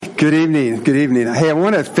Good evening. Good evening. Hey, I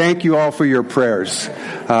want to thank you all for your prayers.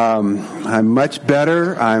 I'm much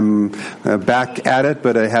better. I'm back at it,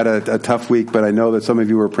 but I had a tough week. But I know that some of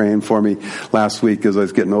you were praying for me last week as I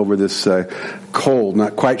was getting over this cold.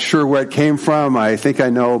 Not quite sure where it came from. I think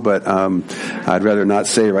I know, but I'd rather not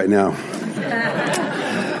say right now.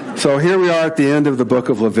 So here we are at the end of the book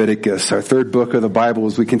of Leviticus, our third book of the Bible,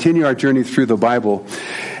 as we continue our journey through the Bible.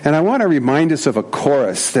 And I want to remind us of a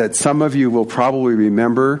chorus that some of you will probably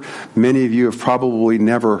remember. Many of you have probably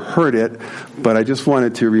never heard it, but I just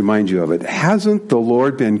wanted to remind you of it. Hasn't the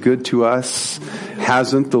Lord been good to us?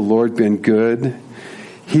 Hasn't the Lord been good?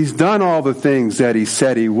 He's done all the things that he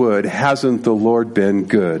said he would. Hasn't the Lord been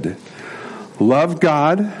good? Love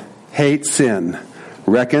God, hate sin.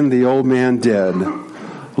 Reckon the old man dead.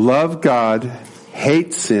 Love God,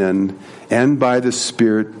 hate sin, and by the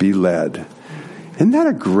Spirit be led. Isn't that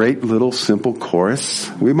a great little simple chorus?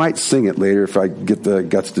 We might sing it later if I get the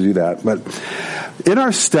guts to do that. But in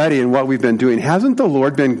our study and what we've been doing, hasn't the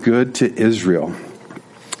Lord been good to Israel?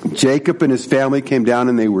 Jacob and his family came down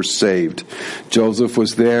and they were saved. Joseph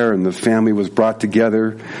was there and the family was brought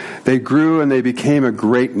together. They grew and they became a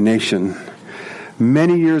great nation.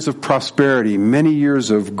 Many years of prosperity, many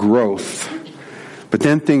years of growth. But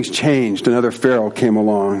then things changed. Another Pharaoh came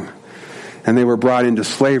along, and they were brought into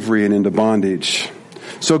slavery and into bondage.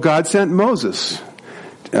 So God sent Moses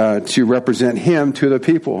to represent him to the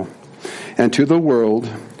people and to the world,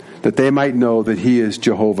 that they might know that he is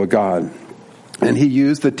Jehovah God. And he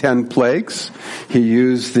used the 10 plagues. He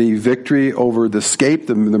used the victory over the escape,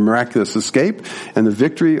 the miraculous escape, and the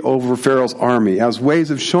victory over Pharaoh's army as ways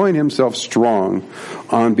of showing himself strong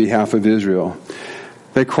on behalf of Israel.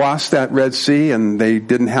 They crossed that Red Sea and they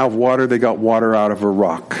didn't have water. They got water out of a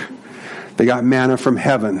rock. They got manna from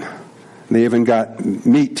heaven. They even got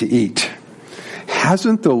meat to eat.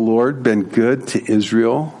 Hasn't the Lord been good to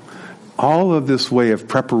Israel? All of this way of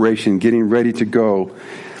preparation, getting ready to go.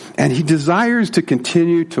 And he desires to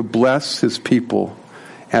continue to bless his people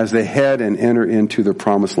as they head and enter into the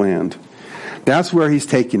promised land. That's where he's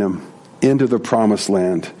taking them, into the promised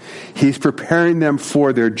land. He's preparing them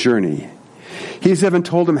for their journey. He's even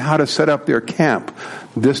told them how to set up their camp.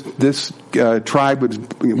 This tribe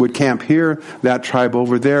would camp here, that tribe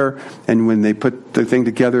over there, and when they put the thing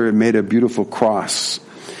together, it made a beautiful cross.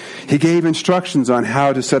 He gave instructions on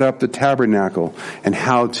how to set up the tabernacle and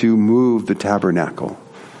how to move the tabernacle.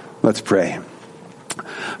 Let's pray.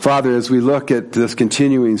 Father, as we look at this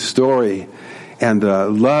continuing story and the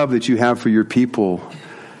love that you have for your people,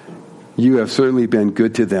 you have certainly been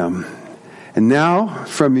good to them. And now,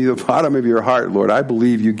 from the bottom of your heart, Lord, I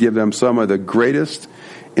believe you give them some of the greatest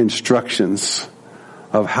instructions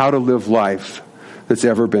of how to live life that's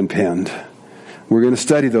ever been penned. We're going to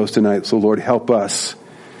study those tonight, so Lord, help us.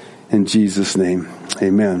 In Jesus' name,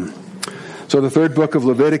 amen. So the third book of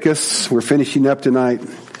Leviticus, we're finishing up tonight.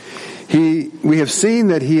 We have seen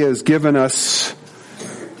that he has given us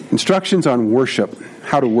instructions on worship,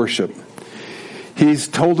 how to worship. He's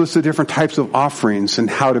told us the different types of offerings and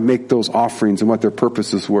how to make those offerings and what their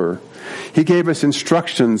purposes were. He gave us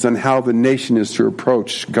instructions on how the nation is to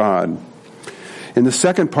approach God. In the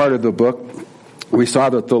second part of the book, we saw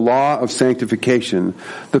that the law of sanctification,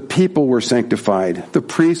 the people were sanctified, the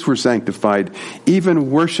priests were sanctified,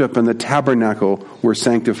 even worship and the tabernacle were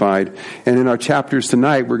sanctified. And in our chapters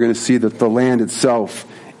tonight, we're going to see that the land itself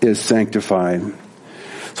is sanctified.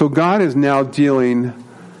 So God is now dealing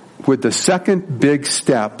with the second big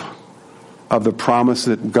step of the promise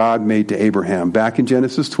that God made to Abraham. Back in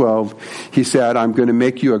Genesis 12, he said, I'm going to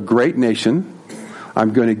make you a great nation.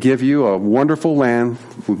 I'm going to give you a wonderful land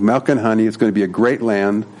with milk and honey. It's going to be a great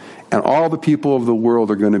land. And all the people of the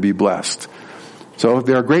world are going to be blessed. So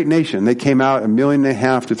they're a great nation. They came out 1.5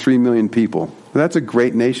 million to 3 million people. That's a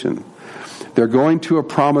great nation. They're going to a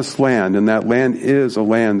promised land, and that land is a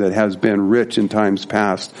land that has been rich in times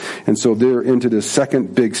past. And so they're into the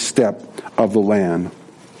second big step of the land.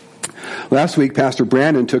 Last week, Pastor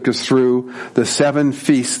Brandon took us through the 7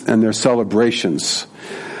 feasts and their celebrations.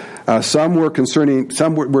 Some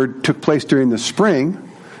took place during the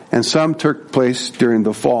spring, and some took place during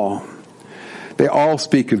the fall. They all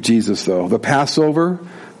speak of Jesus, though. The Passover,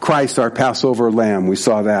 Christ, our Passover lamb, we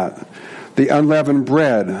saw that. The unleavened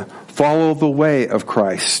bread, follow the way of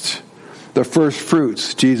Christ. The first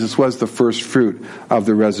fruits, Jesus was the first fruit of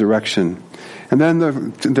the resurrection. And then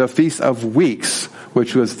the Feast of Weeks,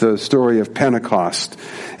 which was the story of Pentecost.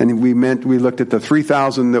 And we looked at the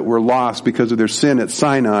 3,000 that were lost because of their sin at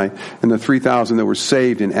Sinai, and the 3,000 that were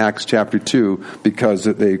saved in Acts chapter 2 because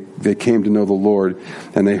they came to know the Lord,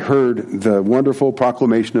 and they heard the wonderful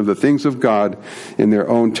proclamation of the things of God in their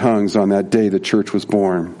own tongues on that day the church was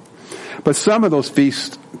born. But some of those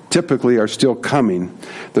feasts typically are still coming.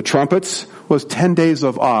 The trumpets was 10 days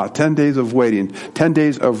of awe, 10 days of waiting, 10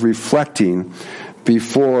 days of reflecting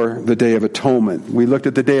before the Day of Atonement. We looked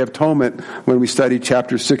at the Day of Atonement when we studied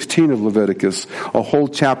chapter 16 of Leviticus, a whole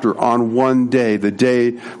chapter on one day, the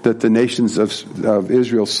day that the nations of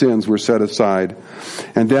Israel's sins were set aside.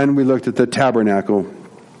 And then we looked at the tabernacle,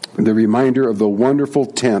 the reminder of the wonderful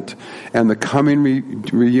tent and the coming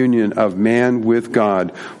reunion of man with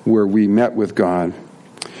God, where we met with God.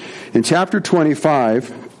 In chapter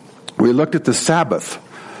 25, we looked at the Sabbath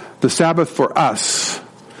for us.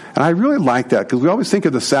 And I really like that, because we always think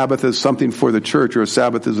of the Sabbath as something for the church, or a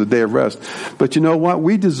Sabbath as a day of rest. But you know what?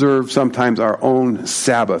 We deserve sometimes our own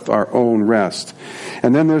Sabbath, our own rest.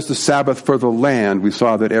 And then there's the Sabbath for the land. We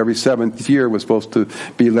saw that every seventh year was supposed to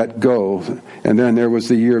be let go. And then there was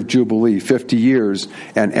the year of Jubilee, 50 years,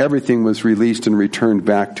 and everything was released and returned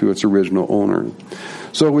back to its original owner.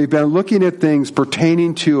 So we've been looking at things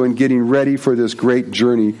pertaining to and getting ready for this great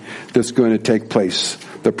journey that's going to take place.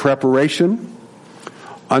 The preparation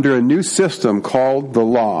under a new system called the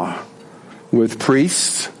law, with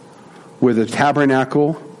priests, with a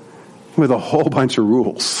tabernacle, with a whole bunch of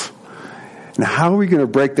rules. And how are we going to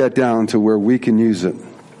break that down to where we can use it?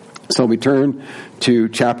 So we turn to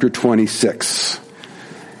chapter 26.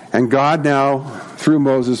 And God now, through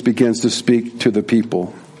Moses, begins to speak to the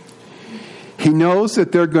people. He knows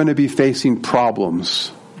that they're going to be facing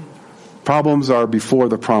problems. Problems are before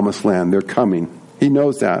the promised land. They're coming. He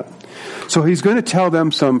knows that. So he's going to tell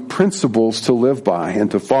them some principles to live by and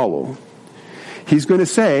to follow. He's going to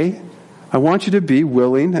say, I want you to be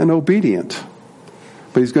willing and obedient.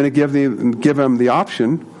 But he's going to give them the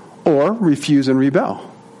option, or refuse and rebel. Well,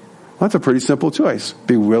 that's a pretty simple choice.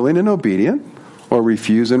 Be willing and obedient, or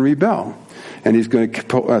refuse and rebel. And he's going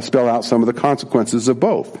to spell out some of the consequences of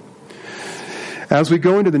both. As we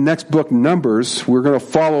go into the next book, Numbers, we're going to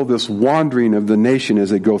follow this wandering of the nation as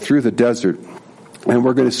they go through the desert. And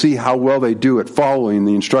we're going to see how well they do at following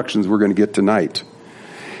the instructions we're going to get tonight.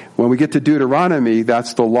 When we get to Deuteronomy,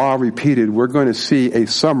 that's the law repeated. We're going to see a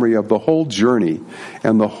summary of the whole journey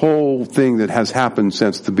and the whole thing that has happened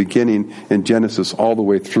since the beginning in Genesis all the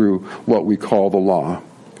way through what we call the law.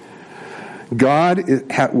 God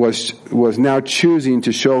was now choosing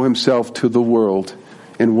to show himself to the world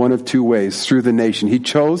in one of two ways, through the nation. He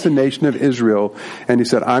chose the nation of Israel, and he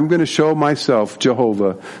said, I'm going to show myself,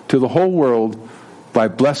 Jehovah, to the whole world by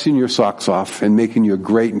blessing your socks off and making you a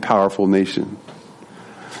great and powerful nation.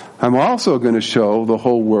 I'm also going to show the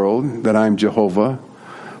whole world that I'm Jehovah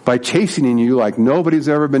by chastening you like nobody's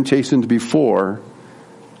ever been chastened before,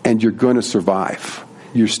 and you're going to survive.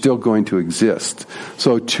 You're still going to exist.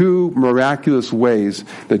 So two miraculous ways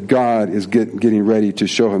that God is getting ready to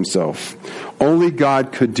show himself. Only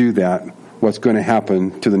God could do that, what's going to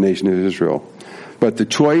happen to the nation of Israel. But the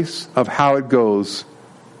choice of how it goes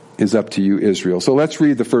is up to you, Israel. So let's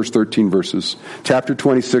read the first 13 verses. Chapter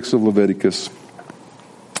 26 of Leviticus.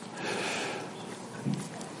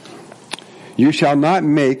 You shall not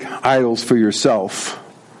make idols for yourself,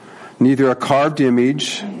 neither a carved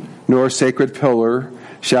image nor a sacred pillar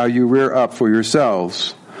shall you rear up for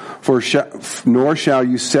yourselves. Nor shall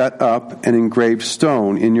you set up an engraved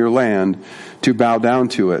stone in your land to bow down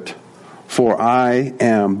to it. For I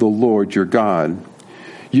am the Lord your God.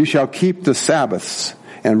 You shall keep the Sabbaths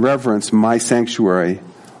and reverence my sanctuary.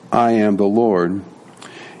 I am the Lord.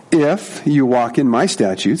 If you walk in my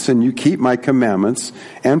statutes and you keep my commandments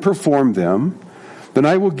and perform them, then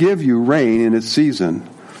I will give you rain in its season.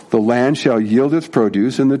 The land shall yield its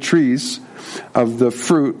produce, and the trees of the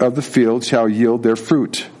fruit of the field shall yield their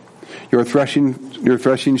fruit. Your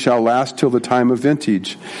threshing shall last till the time of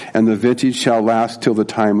vintage, and the vintage shall last till the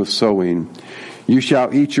time of sowing. You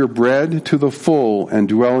shall eat your bread to the full and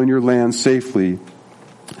dwell in your land safely.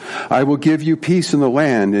 I will give you peace in the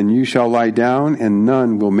land, and you shall lie down, and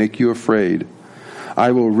none will make you afraid.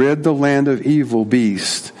 I will rid the land of evil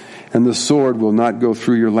beasts, and the sword will not go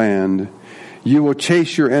through your land. You will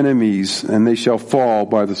chase your enemies, and they shall fall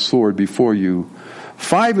by the sword before you.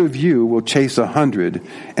 5 of you will chase 100,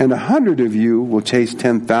 and 100 of you will chase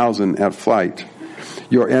 10,000 at flight.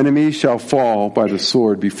 Your enemies shall fall by the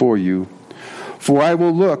sword before you. For I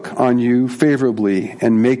will look on you favorably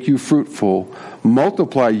and make you fruitful,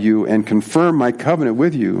 multiply you, and confirm my covenant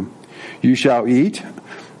with you. You shall eat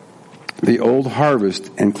the old harvest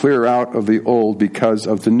and clear out of the old because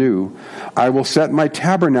of the new. I will set my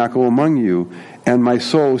tabernacle among you, and my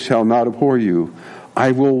soul shall not abhor you.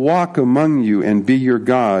 I will walk among you and be your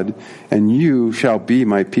God, and you shall be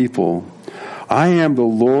my people. I am the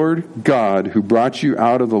Lord God who brought you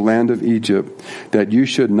out of the land of Egypt, that you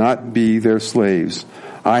should not be their slaves.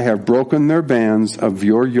 I have broken their bands of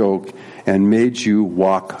your yoke and made you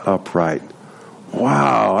walk upright.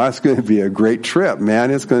 Wow, that's going to be a great trip,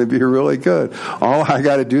 man. It's going to be really good. All I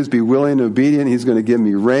got to do is be willing and obedient. He's going to give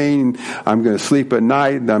me rain. I'm going to sleep at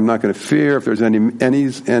night. I'm not going to fear if there's any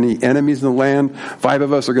enemies in the land. 5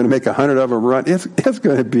 of us are going to make 100 of them run. It's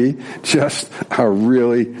going to be just a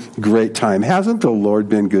really great time. Hasn't the Lord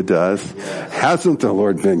been good to us? Hasn't the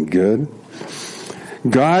Lord been good?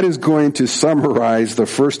 God is going to summarize the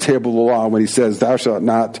first table of the law when he says, thou shalt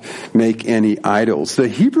not make any idols. The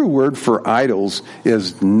Hebrew word for idols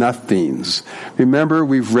is nothings. Remember,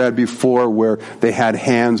 we've read before where they had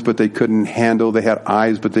hands but they couldn't handle. They had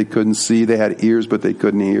eyes but they couldn't see. They had ears but they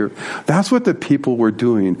couldn't hear. That's what the people were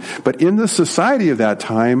doing. But in the society of that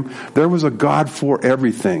time, there was a God for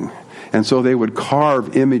everything. And so they would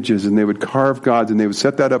carve images and they would carve gods and they would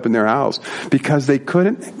set that up in their house because they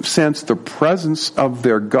couldn't sense the presence of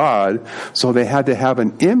their God. So they had to have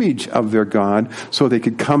an image of their God so they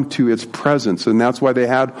could come to its presence. And that's why they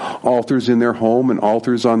had altars in their home and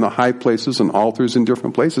altars on the high places and altars in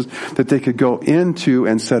different places that they could go into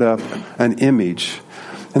and set up an image.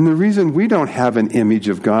 And the reason we don't have an image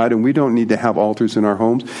of God and we don't need to have altars in our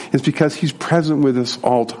homes is because he's present with us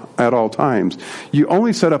at all times. You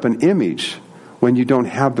only set up an image when you don't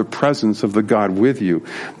have the presence of the God with you.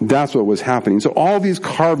 That's what was happening. So all these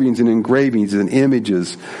carvings and engravings and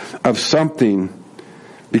images of something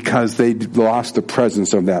because they lost the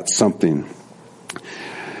presence of that something.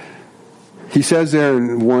 He says there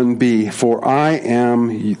in 1b, for I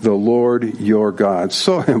am the Lord your God.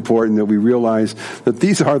 So important that we realize that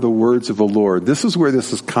these are the words of the Lord. This is where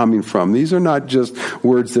this is coming from. These are not just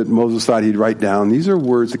words that Moses thought he'd write down. These are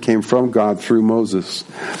words that came from God through Moses.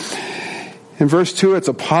 In verse 2, it's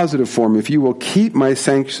a positive form. If you will keep my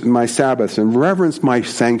Sabbaths and reverence my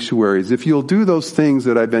sanctuaries, if you'll do those things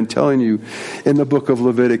that I've been telling you in the book of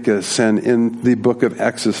Leviticus and in the book of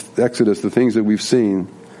Exodus, the things that we've seen,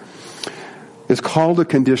 it's called a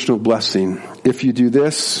conditional blessing. If you do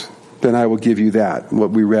this, then I will give you that.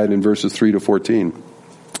 What we read in verses 3 to 14.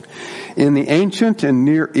 In the ancient and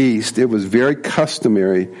Near East, it was very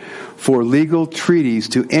customary for legal treaties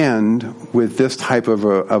to end with this type of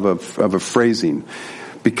a phrasing.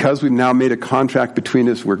 Because we've now made a contract between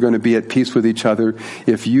us, we're going to be at peace with each other.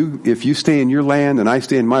 If you stay in your land and I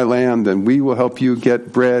stay in my land, then we will help you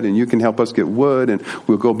get bread and you can help us get wood and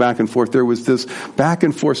we'll go back and forth. There was this back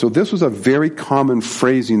and forth. So this was a very common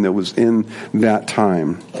phrasing that was in that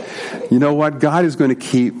time. You know what? God is going to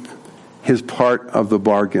keep his part of the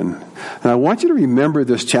bargain. And I want you to remember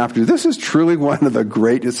this chapter. This is truly one of the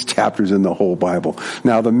greatest chapters in the whole Bible.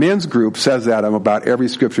 Now, the men's group says that about every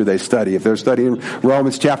scripture they study. If they're studying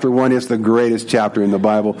Romans chapter 1, it's the greatest chapter in the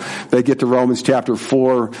Bible. They get to Romans chapter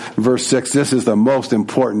 4, verse 6. This is the most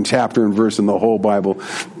important chapter and verse in the whole Bible.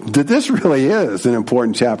 This really is an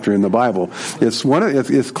important chapter in the Bible.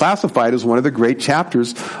 It's classified as one of the great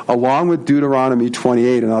chapters along with Deuteronomy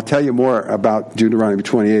 28. And I'll tell you more about Deuteronomy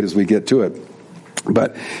 28 as we get to it.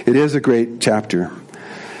 But it is a great chapter.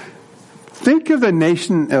 Think of the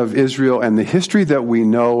nation of Israel and the history that we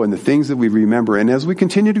know and the things that we remember. And as we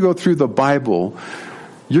continue to go through the Bible,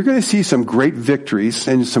 you're going to see some great victories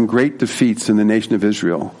and some great defeats in the nation of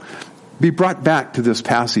Israel. Be brought back to this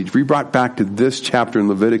passage. Be brought back to this chapter in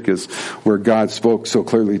Leviticus where God spoke so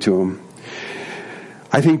clearly to them.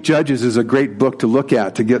 I think Judges is a great book to look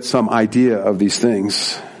at to get some idea of these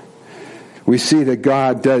things. We see that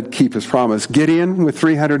God did keep his promise. Gideon, with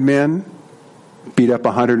 300 men, beat up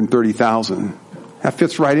 130,000. That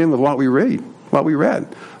fits right in with what we read.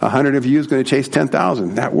 100 of you is going to chase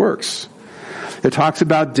 10,000. That works. It talks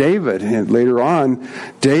about David. And later on,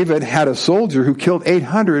 David had a soldier who killed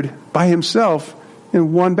 800 by himself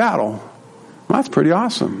in one battle. Well, that's pretty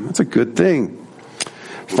awesome. That's a good thing.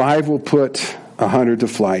 5 will put 100 to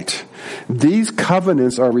flight. These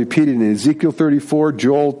covenants are repeated in Ezekiel 34,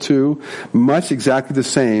 Joel 2, much exactly the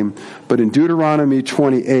same. But in Deuteronomy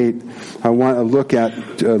 28, I want to look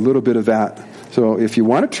at a little bit of that. So if you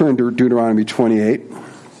want to turn to Deuteronomy 28,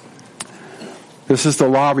 this is the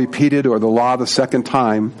law repeated or the law the second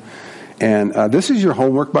time. And this is your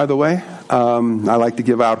homework, by the way. I like to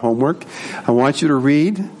give out homework. I want you to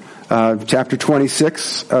read chapter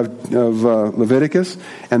 26 of Leviticus,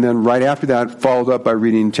 and then right after that, followed up by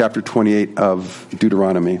reading chapter 28 of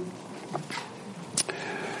Deuteronomy.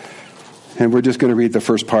 And we're just going to read the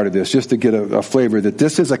first part of this, just to get a flavor that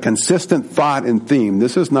this is a consistent thought and theme.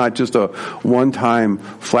 This is not just a one-time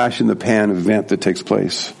flash-in-the-pan event that takes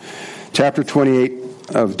place. Chapter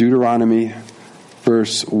 28 of Deuteronomy,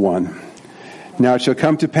 verse 1. Now it shall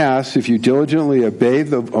come to pass, if you diligently obey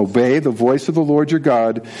the voice of the Lord your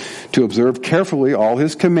God, to observe carefully all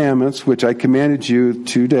his commandments, which I commanded you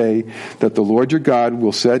today, that the Lord your God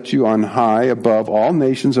will set you on high above all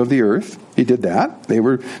nations of the earth. He did that. They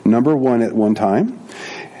were number one at one time.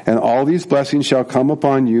 And all these blessings shall come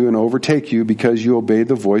upon you and overtake you, because you obeyed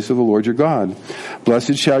the voice of the Lord your God.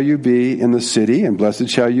 Blessed shall you be in the city, and blessed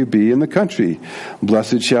shall you be in the country.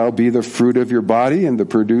 Blessed shall be the fruit of your body, and the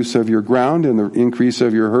produce of your ground, and the increase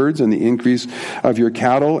of your herds, and the increase of your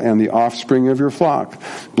cattle, and the offspring of your flock.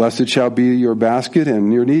 Blessed shall be your basket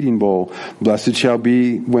and your kneading bowl. Blessed shall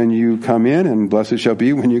be when you come in, and blessed shall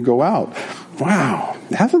be when you go out. Wow.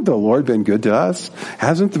 Hasn't the Lord been good to us?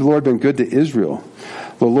 Hasn't the Lord been good to Israel?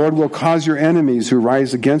 The Lord will cause your enemies who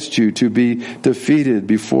rise against you to be defeated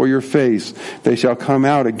before your face. They shall come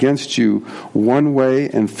out against you one way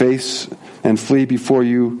and flee before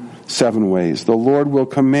you 7 ways. The Lord will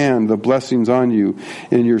command the blessings on you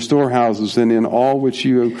in your storehouses and in all which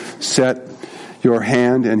you set your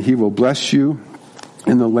hand, and he will bless you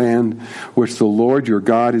in the land which the Lord your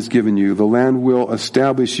God has given you. The land will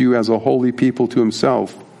establish you as a holy people to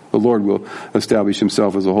himself. The Lord will establish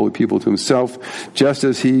himself as a holy people to himself, just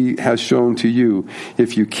as he has shown to you.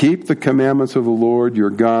 If you keep the commandments of the Lord your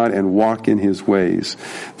God and walk in his ways,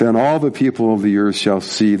 then all the people of the earth shall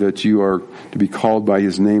see that you are to be called by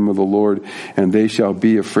his name of the Lord, and they shall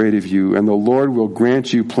be afraid of you. And the Lord will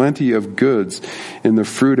grant you plenty of goods in the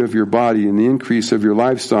fruit of your body, in the increase of your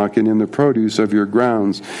livestock, and in the produce of your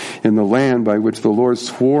grounds, in the land by which the Lord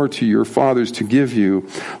swore to your fathers to give you.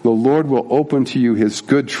 The Lord will open to you his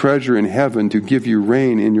good treasure in heaven to give you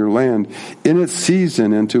rain in your land in its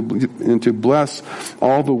season, and to bless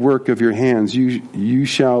all the work of your hands. You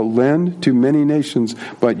shall lend to many nations,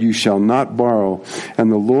 but you shall not borrow.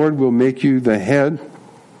 And the Lord will make you the head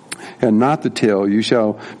and not the tail. You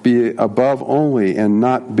shall be above only and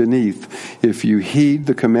not beneath, if you heed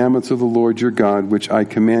the commandments of the Lord your God, which I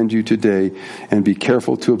command you today, and be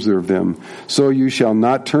careful to observe them. So you shall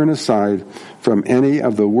not turn aside from any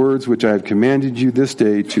of the words which I have commanded you this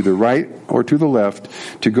day, to the right or to the left,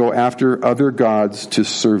 to go after other gods to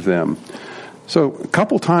serve them. So a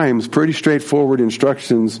couple times, pretty straightforward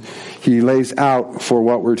instructions he lays out for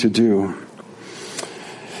what we're to do.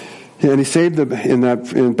 And he saved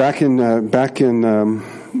back in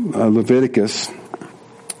Leviticus,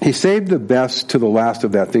 he saved the best to the last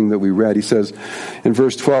of that thing that we read. He says in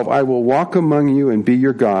verse 12, I will walk among you and be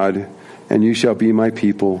your God, and you shall be my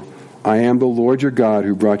people. I am the Lord your God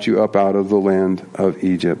who brought you up out of the land of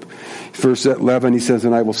Egypt. Verse 11, he says,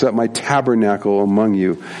 and I will set my tabernacle among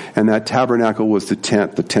you. And that tabernacle was the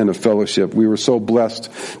tent of fellowship. We were so blessed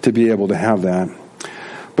to be able to have that.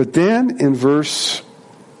 But then in verse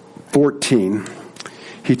 14,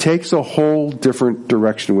 he takes a whole different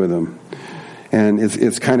direction with him. And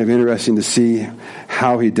it's kind of interesting to see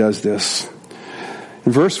how he does this.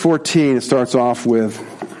 In verse 14, it starts off with,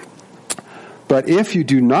 but if you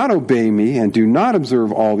do not obey me and do not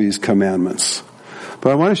observe all these commandments.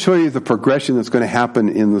 But I want to show you the progression that's going to happen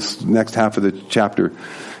in this next half of the chapter.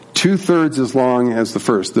 2/3 as long as the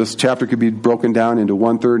first. This chapter could be broken down into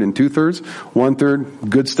 1/3 and 2/3. 1/3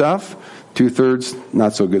 good stuff, 2/3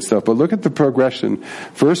 not so good stuff. But look at the progression.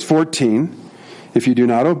 Verse 14, if you do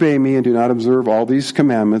not obey me and do not observe all these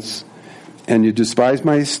commandments, and you despise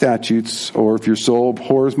my statutes, or if your soul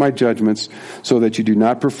abhors my judgments, so that you do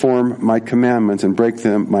not perform my commandments and break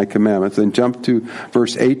my commandments. Then jump to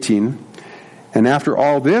verse 18. And after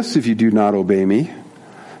all this, if you do not obey me,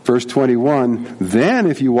 verse 21, then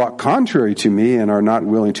if you walk contrary to me and are not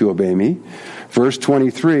willing to obey me, verse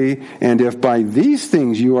 23, and if by these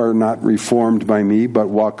things you are not reformed by me, but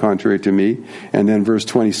walk contrary to me, and then verse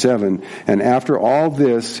 27, and after all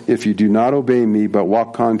this, if you do not obey me, but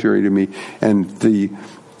walk contrary to me, and the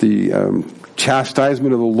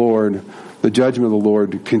chastisement of the Lord, the judgment of the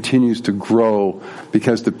Lord continues to grow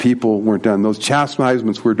because the people weren't done. Those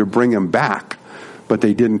chastisements were to bring them back, but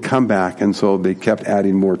they didn't come back, and so they kept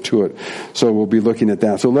adding more to it. So we'll be looking at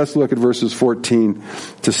that. So let's look at verses 14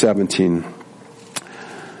 to 17.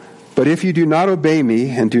 But if you do not obey me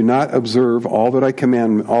and do not observe all that I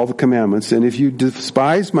command, all the commandments, and if you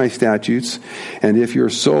despise my statutes, and if your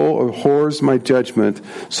soul abhors my judgment,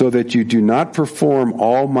 so that you do not perform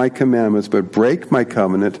all my commandments, but break my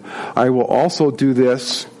covenant, I will also do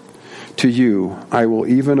this to you. I will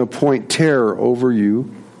even appoint terror over you,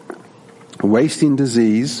 wasting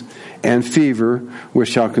disease and fever, which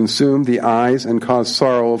shall consume the eyes and cause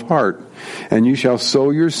sorrow of heart. And you shall sow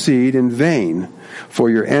your seed in vain, for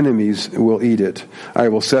your enemies will eat it. I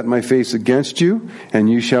will set my face against you, and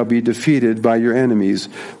you shall be defeated by your enemies.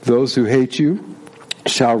 Those who hate you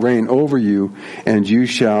shall reign over you, and you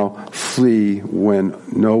shall flee when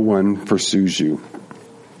no one pursues you.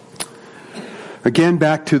 Again,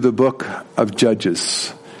 back to the book of Judges.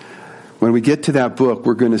 When we get to that book,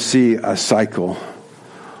 we're going to see a cycle.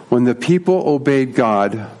 When the people obeyed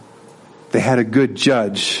God, they had a good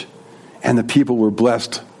judge, and the people were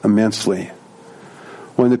blessed immensely.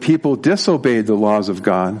 When the people disobeyed the laws of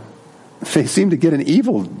God, they seemed to get an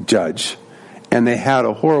evil judge, and they had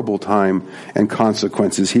a horrible time and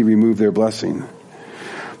consequences. He removed their blessing.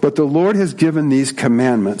 But the Lord has given these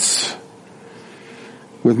commandments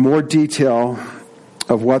with more detail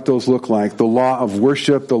of what those look like. The law of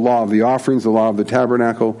worship, the law of the offerings, the law of the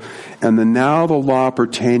tabernacle, and now the law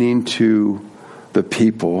pertaining to the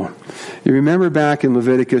people. You remember back in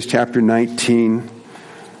Leviticus chapter 19,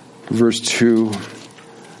 verse 2,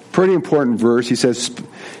 pretty important verse. He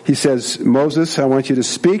says, Moses, I want you to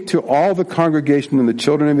speak to all the congregation and the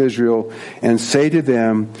children of Israel and say to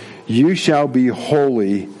them, you shall be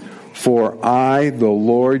holy, for I, the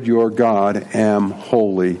Lord your God, am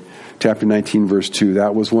holy. Chapter 19, verse 2.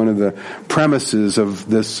 That was one of the premises of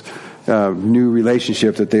this new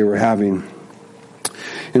relationship that they were having.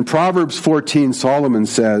 In Proverbs 14, Solomon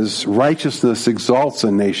says, righteousness exalts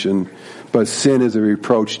a nation, but sin is a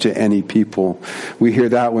reproach to any people. We hear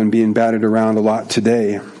that one being batted around a lot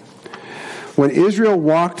today. When Israel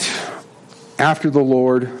walked after the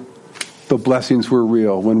Lord, the blessings were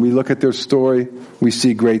real. When we look at their story, we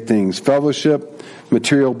see great things. Fellowship,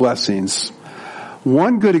 material blessings.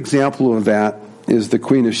 One good example of that is the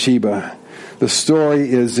Queen of Sheba. The story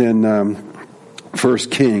is in 1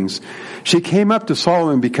 Kings. She came up to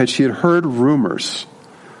Solomon because she had heard rumors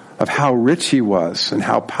of how rich he was and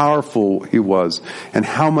how powerful he was and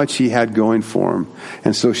how much he had going for him.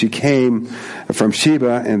 And so she came from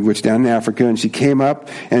Sheba, and which down in Africa, and she came up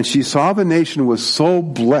and she saw the nation was so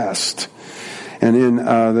blessed. And in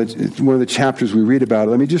one of the chapters we read about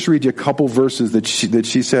it, let me just read you a couple verses that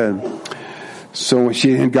she said. So when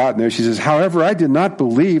she had gotten there, she says, however, I did not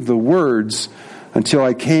believe the words until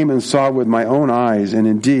I came and saw with my own eyes, and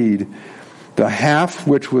indeed, the half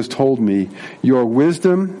which was told me, your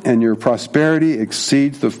wisdom and your prosperity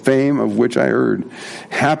exceeds the fame of which I heard.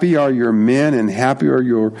 Happy are your men and happy are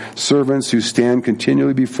your servants who stand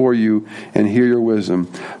continually before you and hear your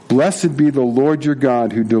wisdom. Blessed be the Lord your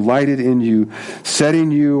God who delighted in you,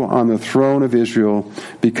 setting you on the throne of Israel,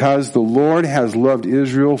 because the Lord has loved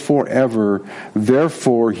Israel forever.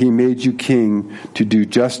 Therefore he made you king to do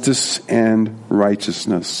justice and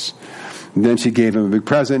righteousness. And then she gave him a big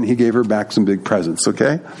present. He gave her back some big presents,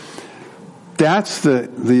 okay? That's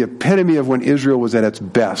the epitome of when Israel was at its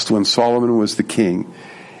best, when Solomon was the king.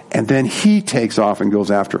 And then he takes off and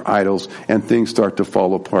goes after idols, and things start to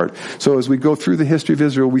fall apart. So as we go through the history of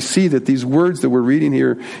Israel, we see that these words that we're reading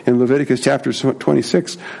here in Leviticus chapter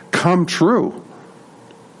 26 come true.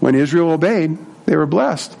 When Israel obeyed, they were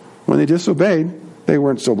blessed. When they disobeyed, they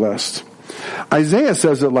weren't so blessed. Isaiah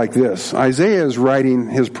says it like this. Isaiah is writing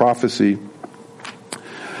his prophecy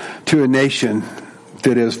to a nation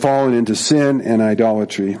that has fallen into sin and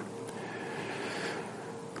idolatry.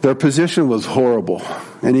 Their position was horrible,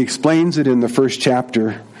 and he explains it in the first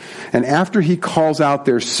chapter. And after he calls out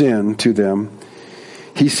their sin to them,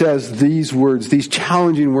 he says these words, these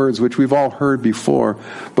challenging words, which we've all heard before.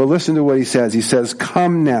 But listen to what he says. He says,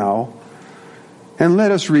 come now, and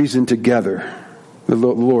let us reason together. The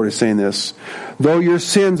Lord is saying this. Though your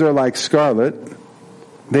sins are like scarlet,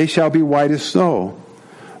 they shall be white as snow.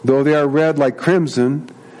 Though they are red like crimson,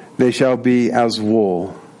 they shall be as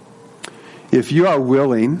wool. If you are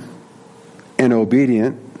willing and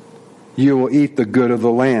obedient, you will eat the good of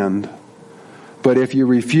the land. But if you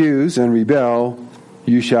refuse and rebel,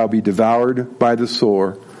 you shall be devoured by the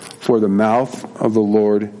sword, for the mouth of the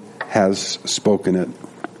Lord has spoken it.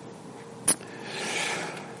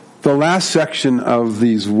 The last section of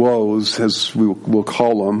these woes, as we'll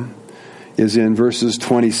call them, is in verses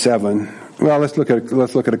 27. Well, let's look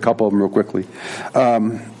at a couple of them real quickly.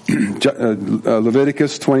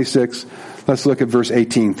 Leviticus 26. Let's look at verse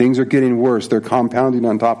 18. Things are getting worse. They're compounding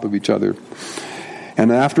on top of each other.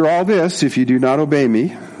 And after all this, if you do not obey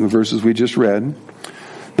me, the verses we just read,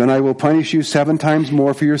 then I will punish you 7 times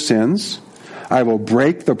more for your sins. I will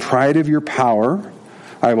break the pride of your power.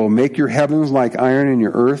 I will make your heavens like iron and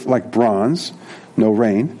your earth like bronze, no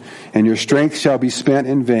rain, and your strength shall be spent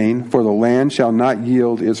in vain, for the land shall not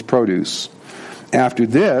yield its produce. After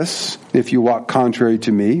this, if you walk contrary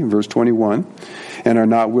to me, verse 21, and are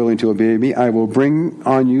not willing to obey me, I will bring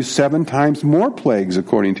on you 7 times more plagues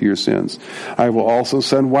according to your sins. I will also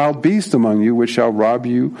send wild beasts among you, which shall rob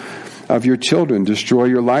you of your children, destroy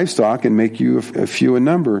your livestock, and make you a few in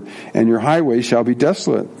number, and your highways shall be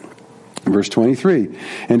desolate. Verse 23,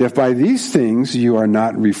 and if by these things you are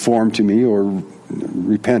not reformed to me or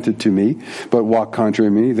repented to me, but walk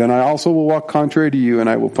contrary to me, then I also will walk contrary to you, and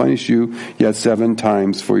I will punish you yet 7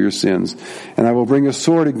 times for your sins. And I will bring a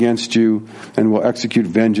sword against you, and will execute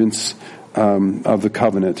vengeance of the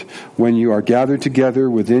covenant. When you are gathered together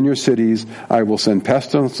within your cities, I will send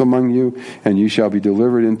pestilence among you, and you shall be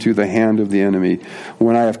delivered into the hand of the enemy.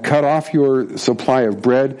 When I have cut off your supply of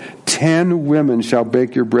bread, 10 women shall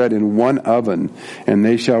bake your bread in one oven, and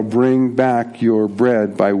they shall bring back your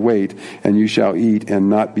bread by weight, and you shall eat and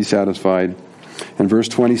not be satisfied. And verse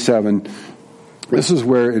 27, this is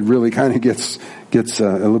where it really kind of gets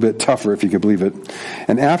a little bit tougher, if you can believe it.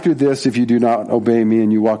 And after this, if you do not obey me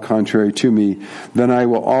and you walk contrary to me, then I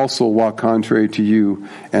will also walk contrary to you,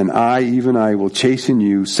 and I, even I, will chasten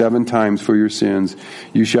you 7 times for your sins.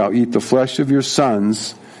 You shall eat the flesh of your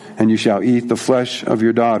sons, and you shall eat the flesh of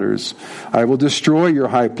your daughters. I will destroy your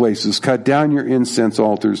high places, cut down your incense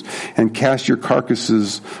altars, and cast your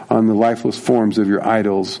carcasses on the lifeless forms of your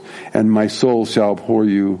idols, and my soul shall abhor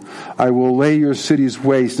you. I will lay your cities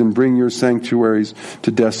waste and bring your sanctuaries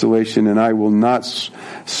to desolation, and I will not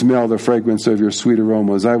smell the fragrance of your sweet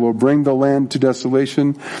aromas. I will bring the land to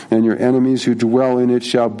desolation, and your enemies who dwell in it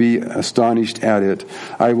shall be astonished at it.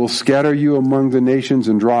 I will scatter you among the nations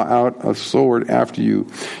and draw out a sword after you.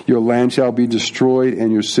 Your land shall be destroyed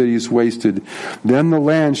and your cities wasted. Then the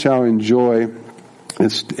land shall enjoy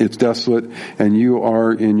it's desolate, and you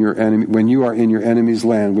are in your enemy when you are in your enemy's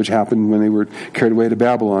land, which happened when they were carried away to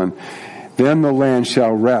Babylon. Then the land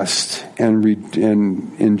shall rest and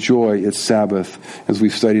enjoy its Sabbath, as we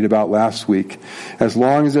studied about last week. As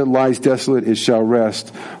long as it lies desolate, it shall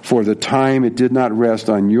rest, for the time it did not rest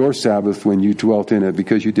on your Sabbath when you dwelt in it,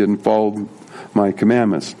 because you didn't follow my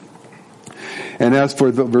commandments. And as for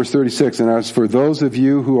verse 36, and as for those of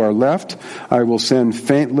you who are left, I will send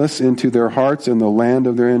faintness into their hearts in the land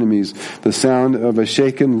of their enemies. The sound of a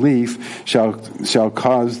shaken leaf shall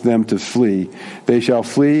cause them to flee. They shall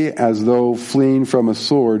flee as though fleeing from a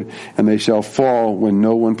sword, and they shall fall when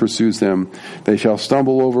no one pursues them. They shall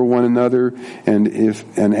stumble over one another, and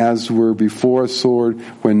as were before a sword,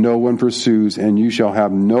 when no one pursues, and you shall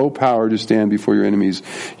have no power to stand before your enemies.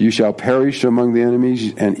 You shall perish among the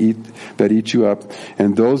enemies and eat you up.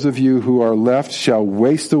 And those of you who are left shall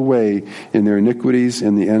waste away in their iniquities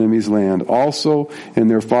in the enemy's land. Also in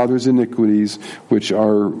their fathers' iniquities, which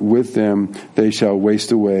are with them, they shall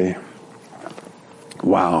waste away.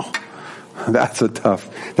 Wow. That's a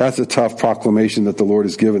tough proclamation that the Lord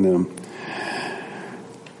has given them.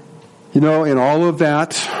 You know, in all of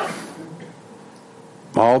that,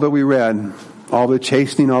 all that we read, all the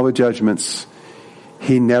chastening, all the judgments,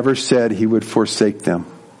 he never said he would forsake them.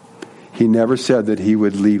 He never said that he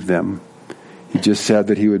would leave them. He just said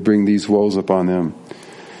that he would bring these woes upon them.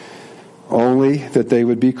 Only that they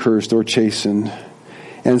would be cursed or chastened.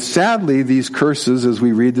 And sadly, these curses, as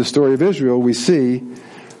we read the story of Israel, we see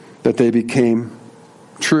that they became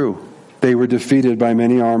true. They were defeated by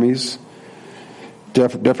many armies.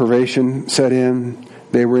 Deprivation set in.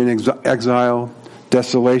 They were in exile.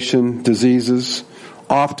 Desolation, diseases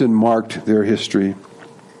often marked their history.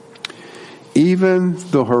 Even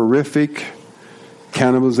the horrific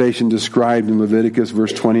cannibalization described in Leviticus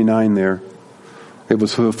verse 29 there, it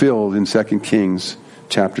was fulfilled in 2 Kings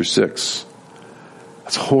chapter 6.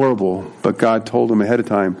 That's horrible, but God told them ahead of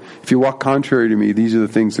time, if you walk contrary to me, these are the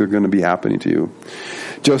things that are going to be happening to you.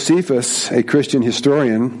 Josephus, a Christian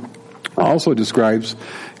historian, also describes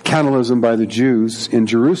cannibalism by the Jews in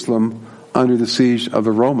Jerusalem under the siege of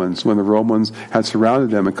the Romans, when the Romans had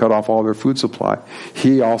surrounded them and cut off all their food supply.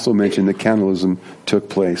 He also mentioned that cannibalism took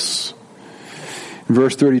place. In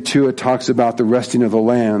verse 32, it talks about the resting of the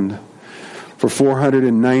land. For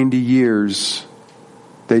 490 years,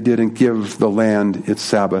 they didn't give the land its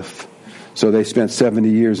Sabbath. So they spent 70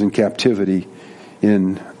 years in captivity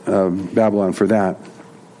in Babylon for that.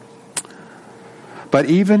 But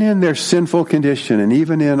even in their sinful condition, and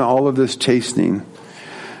even in all of this chastening,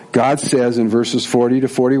 God says in verses 40 to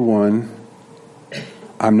 41,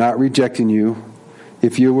 I'm not rejecting you.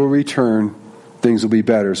 If you will return, things will be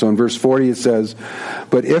better. So in verse 40 it says,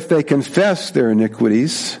 but if they confess their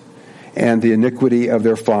iniquities and the iniquity of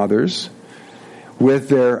their fathers, with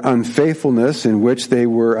their unfaithfulness in which they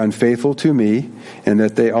were unfaithful to me, and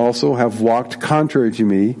that they also have walked contrary to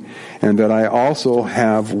me, and that I also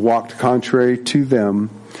have walked contrary to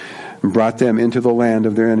them, and brought them into the land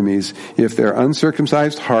of their enemies. If their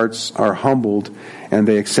uncircumcised hearts are humbled, and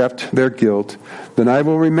they accept their guilt, then I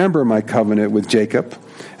will remember my covenant with Jacob,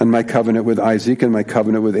 and my covenant with Isaac, and my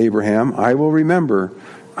covenant with Abraham. I will remember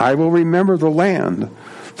the land.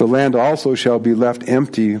 The land also shall be left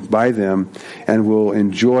empty by them, and will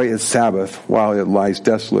enjoy its Sabbath while it lies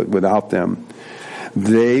desolate without them.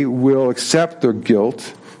 They will accept their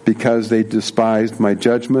guilt because they despised my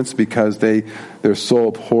judgments, because their soul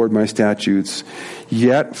abhorred my statutes.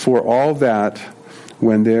 Yet for all that,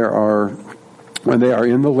 when they are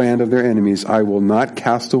in the land of their enemies, I will not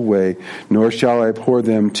cast away, nor shall I abhor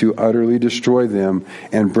them to utterly destroy them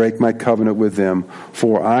and break my covenant with them.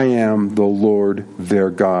 For I am the Lord their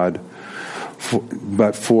God.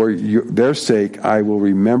 But for their sake I will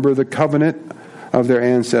remember the covenant of their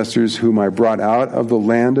ancestors, whom I brought out of the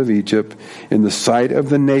land of Egypt in the sight of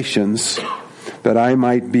the nations, that I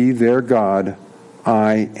might be their God.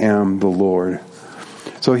 I am the Lord.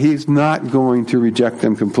 So he's not going to reject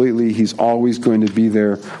them completely. He's always going to be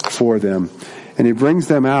there for them. And he brings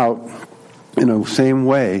them out in the same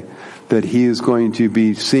way that he is going to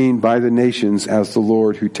be seen by the nations as the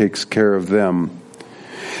Lord who takes care of them.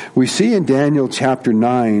 We see in Daniel chapter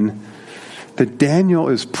 9 that Daniel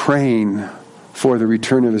is praying for the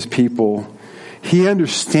return of his people. He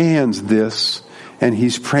understands this, and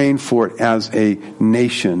he's praying for it as a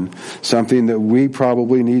nation. Something that we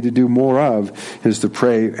probably need to do more of is to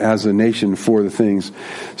pray as a nation for the things.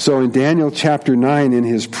 So in Daniel chapter 9, in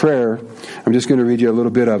his prayer, I'm just going to read you a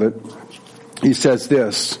little bit of it. He says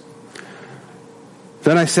this: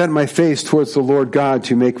 Then I set my face towards the Lord God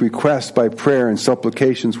to make requests by prayer and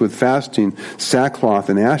supplications with fasting, sackcloth,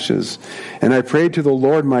 and ashes. And I prayed to the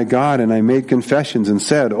Lord my God, and I made confessions and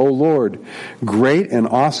said, O Lord, great and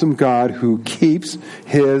awesome God, who keeps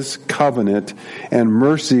his covenant and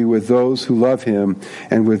mercy with those who love him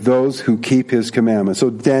and with those who keep his commandments. So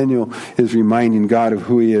Daniel is reminding God of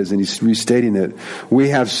who he is, and he's restating it. We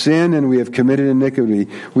have sinned and we have committed iniquity.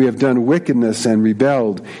 We have done wickedness and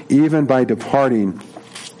rebelled, even by departing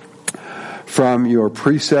from your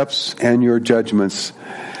precepts and your judgments.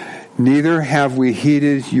 Neither have we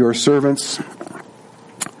heeded your servants,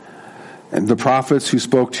 the prophets who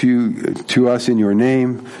spoke to us in your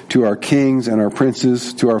name, to our kings and our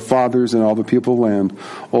princes, to our fathers and all the people of the land.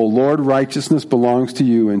 O Lord, righteousness belongs to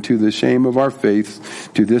you, and to the shame of our faith,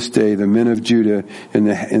 to this day, the men of Judah and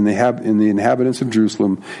the inhabitants of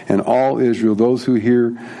Jerusalem and all Israel, those who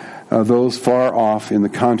hear. Those far off in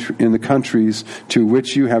the countries to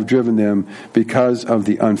which you have driven them, because of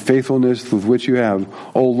the unfaithfulness with which you have.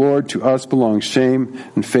 O Lord, to us belongs shame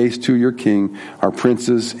and face to your king, our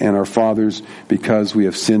princes and our fathers, because we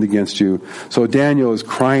have sinned against you. So Daniel is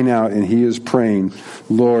crying out, and he is praying,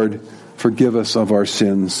 Lord, forgive us of our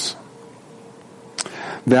sins.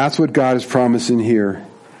 That's what God is promising here.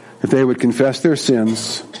 If they would confess their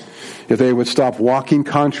sins, if they would stop walking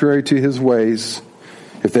contrary to his ways,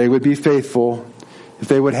 if they would be faithful, if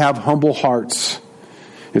they would have humble hearts,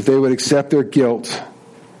 if they would accept their guilt,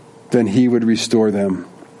 then he would restore them.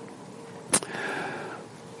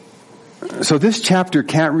 So this chapter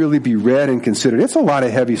can't really be read and considered. It's a lot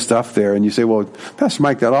of heavy stuff there. And you say, well, Pastor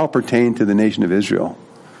Mike, that all pertained to the nation of Israel.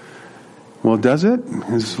 Well, does it?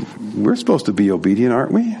 We're supposed to be obedient,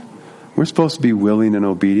 aren't we? We're supposed to be willing and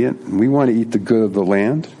obedient. We want to eat the good of the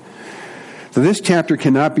land. So this chapter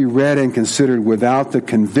cannot be read and considered without the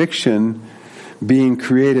conviction being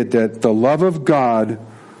created that the love of God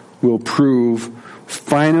will prove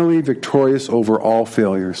finally victorious over all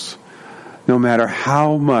failures. No matter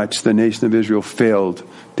how much the nation of Israel failed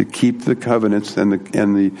to keep the covenants and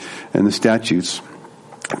the statutes,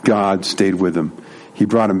 God stayed with them. He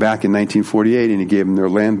brought them back in 1948, and he gave them their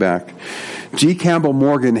land back. G. Campbell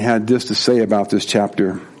Morgan had this to say about this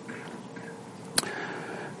chapter.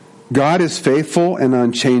 God is faithful and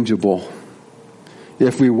unchangeable.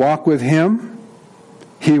 If we walk with him,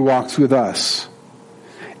 he walks with us.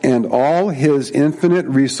 And all his infinite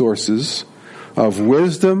resources of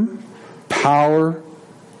wisdom, power,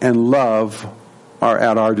 and love are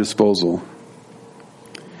at our disposal.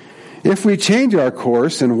 If we change our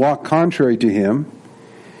course and walk contrary to him,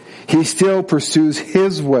 he still pursues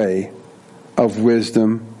his way of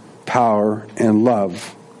wisdom, power, and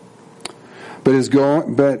love. But his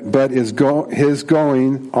going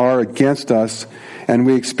are against us, and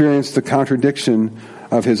we experience the contradiction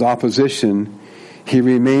of his opposition. He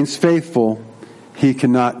remains faithful. He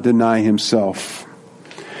cannot deny himself.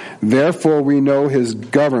 Therefore we know his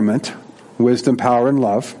government wisdom, power, and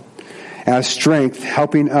love, as strength,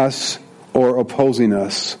 helping us or opposing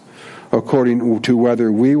us, according to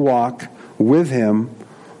whether we walk with him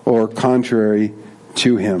or contrary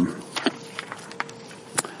to him.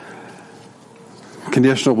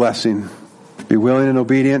 Conditional blessing. Be willing and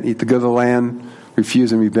obedient, eat the good of the land,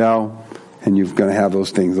 refuse and rebel, and you're going to have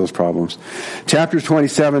those things, those problems. Chapter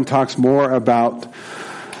 27 talks more about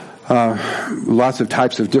lots of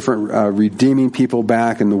types of different redeeming people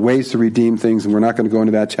back and the ways to redeem things, and we're not going to go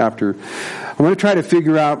into that chapter. I want to try to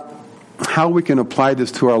figure out how we can apply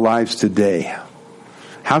this to our lives today.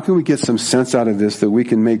 How can we get some sense out of this that we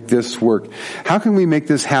can make this work? How can we make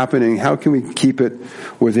this happening? How can we keep it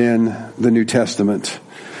within the New Testament?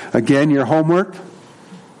 Again, your homework,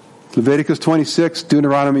 Leviticus 26,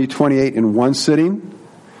 Deuteronomy 28 in one sitting.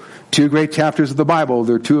 2 great chapters of the Bible.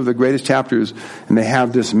 They're 2 of the greatest chapters, and they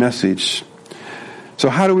have this message. So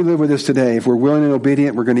how do we live with this today? If we're willing and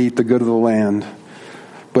obedient, we're going to eat the good of the land.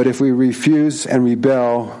 But if we refuse and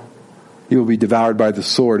rebel, you will be devoured by the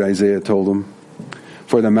sword, Isaiah told them.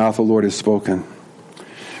 For the mouth of the Lord has spoken.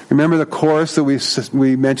 Remember the chorus that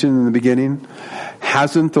we mentioned in the beginning?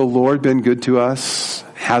 Hasn't the Lord been good to us?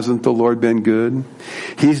 Hasn't the Lord been good?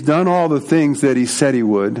 He's done all the things that he said he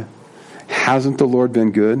would. Hasn't the Lord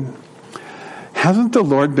been good? Hasn't the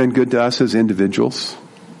Lord been good to us as individuals?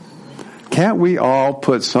 Can't we all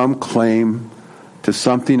put some claim to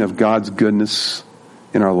something of God's goodness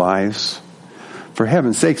in our lives? For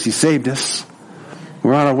heaven's sakes, he saved us.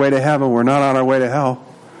 We're on our way to heaven. We're not on our way to hell.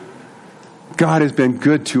 God has been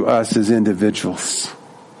good to us as individuals.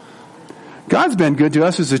 God's been good to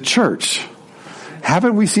us as a church.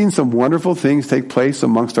 Haven't we seen some wonderful things take place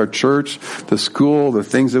amongst our church, the school, the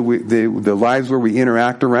things that the lives where we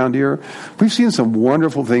interact around here? We've seen some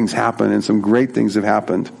wonderful things happen, and some great things have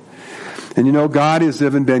happened. And you know, God has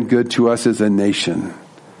even been good to us as a nation.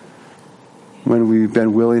 When we've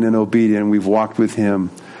been willing and obedient, we've walked with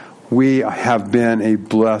him. We have been a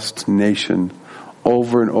blessed nation.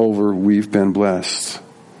 Over and over, we've been blessed.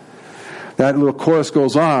 That little chorus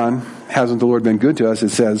goes on. Hasn't the Lord been good to us? It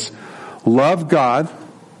says, love God,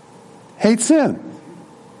 hate sin.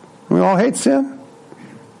 We all hate sin.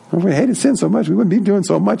 If we hated sin so much, we wouldn't be doing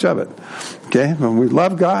so much of it. Okay? When we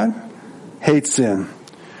love God, hate sin.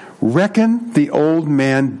 Reckon the old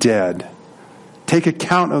man dead. Take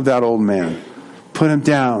account of that old man. Put him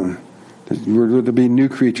down. We're going to be new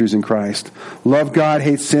creatures in Christ. Love God,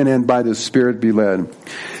 hate sin, and by the Spirit be led.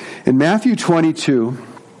 In Matthew 22,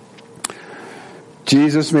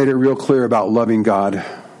 Jesus made it real clear about loving God.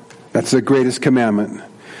 That's the greatest commandment.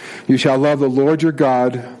 You shall love the Lord your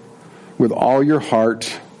God with all your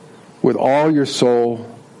heart, with all your soul,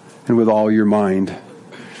 and with all your mind.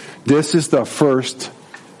 This is the first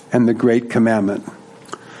and the great commandment.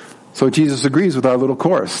 So Jesus agrees with our little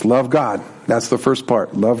chorus. Love God. That's the first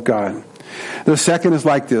part. Love God. The second is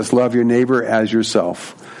like this. Love your neighbor as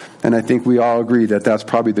yourself. And I think we all agree that that's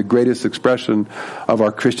probably the greatest expression of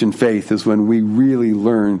our Christian faith, is when we really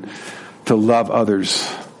learn to love others.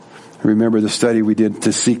 Remember the study we did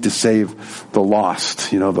to seek to save the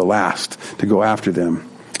lost, the last, to go after them.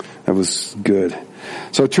 That was good.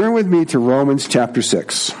 So turn with me to Romans chapter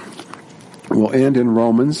 6. We'll end in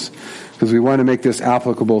Romans because we want to make this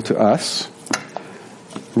applicable to us.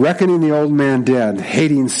 Reckoning the old man dead,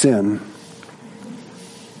 hating sin.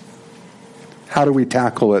 How do we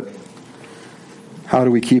tackle it? How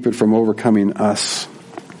do we keep it from overcoming us?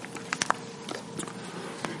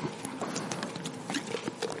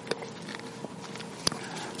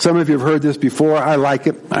 Some of you have heard this before. I like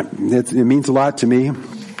it. It means a lot to me.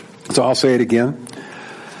 So I'll say it again.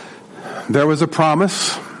 There was a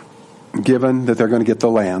promise given that they're going to get the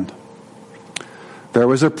land. There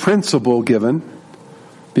was a principle given.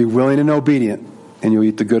 Be willing and obedient, and you'll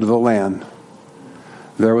eat the good of the land.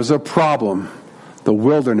 There was a problem. The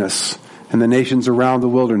wilderness and the nations around the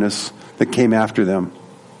wilderness that came after them.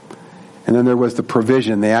 And then there was the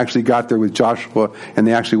provision. They actually got there with Joshua, and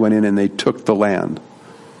they actually went in and they took the land.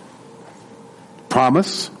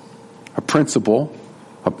 Promise, a principle,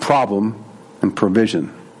 a problem, and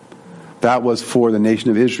provision. That was for the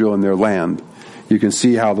nation of Israel and their land. You can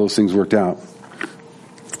see how those things worked out.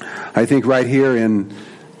 I think right here in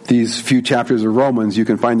these few chapters of Romans, you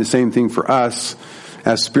can find the same thing for us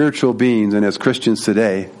as spiritual beings and as Christians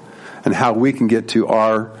today, and how we can get to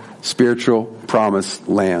our spiritual promised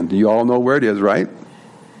land. You all know where it is, right?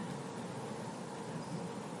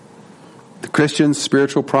 The Christian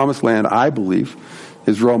spiritual promised land, I believe,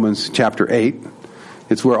 is Romans chapter 8.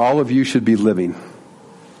 It's where all of you should be living.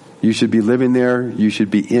 You should be living there. You should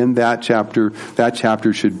be in that chapter. That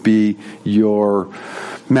chapter should be your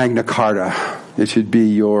Magna Carta. It should be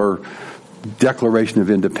your declaration of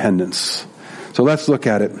independence. So let's look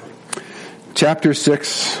at it. Chapter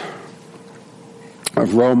 6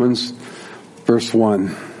 of Romans, verse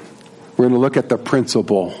 1. We're going to look at the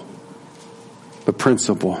principle. The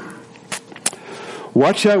principle.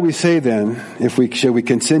 What shall we say then? Shall we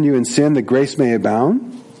continue in sin that grace may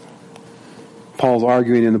abound? Paul's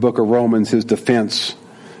arguing in the book of Romans his defense.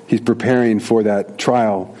 He's preparing for that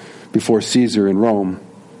trial before Caesar in Rome.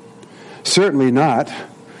 Certainly not.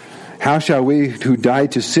 How shall we who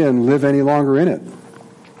died to sin live any longer in it?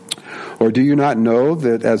 Or do you not know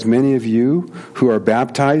that as many of you who are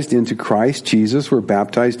baptized into Christ Jesus were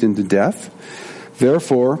baptized into death?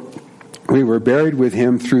 Therefore, we were buried with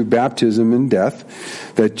him through baptism in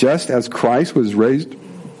death, that just as Christ was raised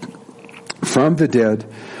from the dead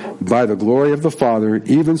by the glory of the Father,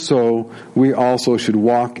 even so we also should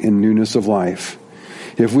walk in newness of life.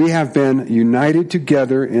 If we have been united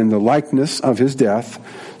together in the likeness of his death,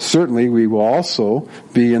 certainly we will also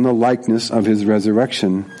be in the likeness of his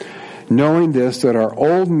resurrection, knowing this, that our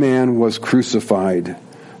old man was crucified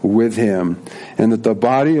with him, and that the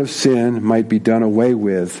body of sin might be done away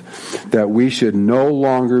with, that we should no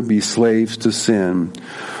longer be slaves to sin.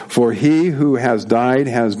 For he who has died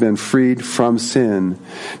has been freed from sin.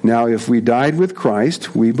 Now if we died with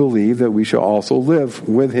Christ, we believe that we shall also live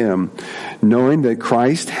with him, knowing that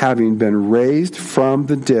Christ, having been raised from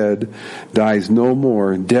the dead, dies no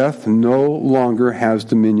more. Death no longer has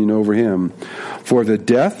dominion over him. For the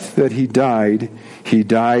death that he died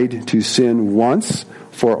to sin once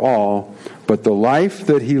for all, but the life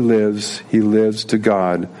that he lives to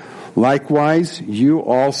God. Likewise, you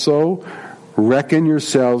also reckon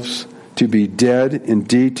yourselves to be dead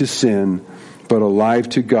indeed to sin, but alive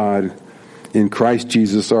to God in Christ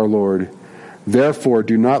Jesus our Lord. Therefore,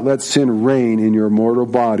 do not let sin reign in your mortal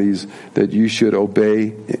bodies, that you should obey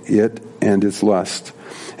it and its lust.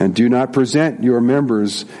 And do not present your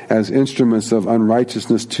members as instruments of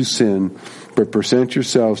unrighteousness to sin, but present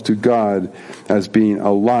yourselves to God as being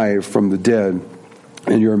alive from the dead,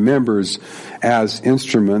 and your members as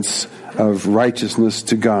instruments of righteousness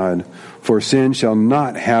to God. For sin shall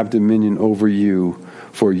not have dominion over you,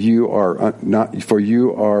 for you are not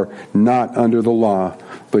under the law,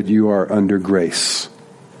 but you are under grace.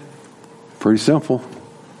 Pretty simple.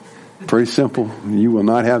 Pretty simple. You will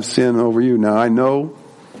not have sin over you. Now I know,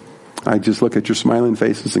 I just look at your smiling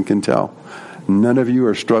faces and can tell, none of you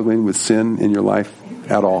are struggling with sin in your life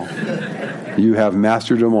at all. You have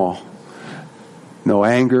mastered them all. No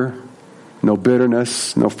anger, no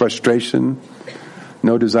bitterness, no frustration,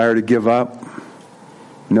 no desire to give up,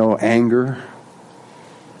 no anger.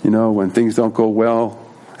 You know, when things don't go well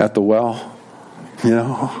at the well, you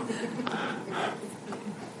know.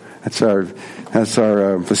 That's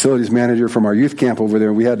our facilities manager from our youth camp over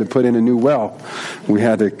there. We had to put in a new well. We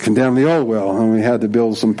had to condemn the old well, and we had to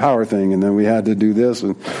build some power thing, and then we had to do this,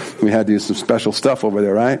 and we had to do some special stuff over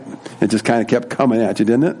there, right? It just kind of kept coming at you,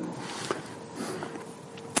 didn't it?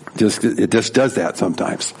 It just does that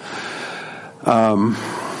sometimes.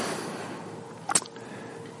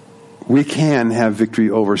 We can have victory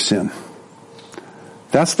over sin.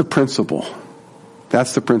 That's the principle.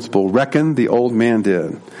 That's the principle. Reckon the old man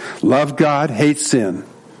did. Love God, hate sin,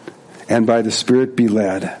 and by the Spirit be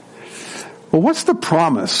led. Well, what's the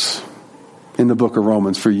promise in the book of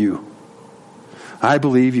Romans for you? I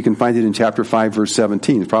believe you can find it in chapter 5, verse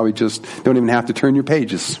 17. It's probably just, don't even have to turn your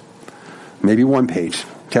pages. Maybe one page.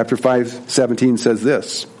 Chapter 5, 17 says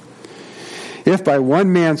this. If by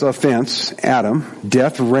one man's offense, Adam,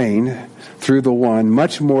 death reigned through the one,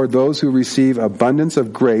 much more those who receive abundance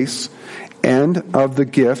of grace and of the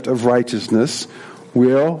gift of righteousness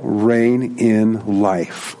will reign in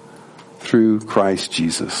life through Christ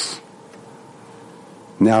Jesus.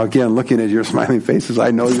 Now again, looking at your smiling faces,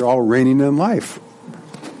 I know you're all reigning in life.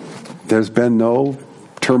 There's been no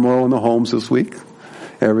turmoil in the homes this week.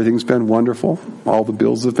 Everything's been wonderful. All the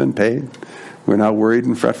bills have been paid. We're not worried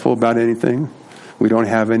and fretful about anything. We don't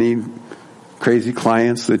have any crazy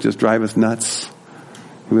clients that just drive us nuts.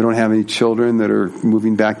 We don't have any children that are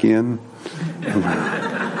moving back in.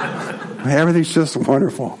 Everything's just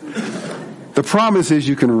wonderful. The promise is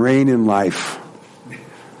you can reign in life.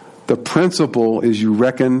 The principle is you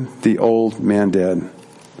reckon the old man dead.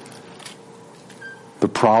 The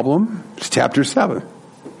problem is chapter 7.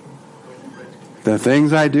 The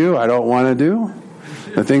things I do, I don't want to do.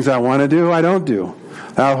 The things I want to do, I don't do.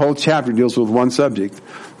 That whole chapter deals with one subject,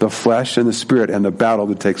 the flesh and the spirit, and the battle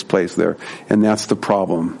that takes place there. And that's the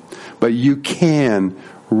problem. But you can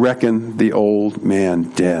reckon the old man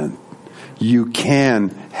dead. You can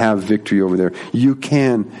have victory over there. You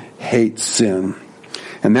can hate sin.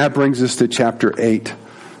 And that brings us to chapter 8,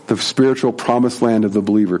 the spiritual promised land of the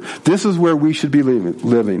believer. This is where we should be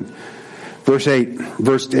living. Verse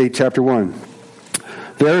 8, chapter 1.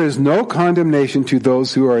 There is no condemnation to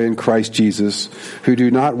those who are in Christ Jesus, who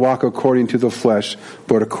do not walk according to the flesh,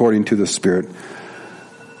 but according to the Spirit.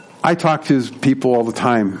 I talk to people all the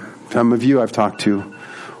time. Some of you I've talked to,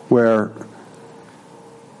 where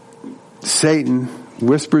Satan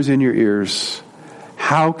whispers in your ears,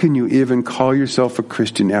 how can you even call yourself a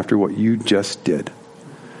Christian after what you just did?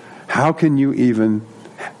 How can you even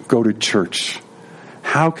go to church?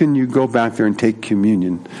 How can you go back there and take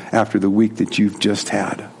communion after the week that you've just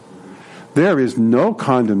had? There is no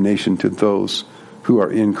condemnation to those who are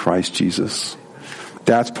in Christ Jesus.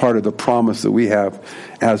 That's part of the promise that we have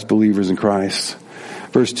as believers in Christ.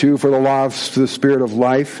 Verse 2, for the law of the Spirit of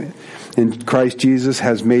life in Christ Jesus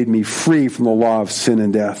has made me free from the law of sin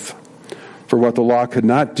and death. For what the law could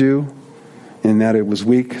not do, in that it was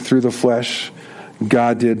weak through the flesh,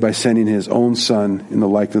 God did by sending his own Son in the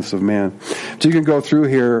likeness of man. So you can go through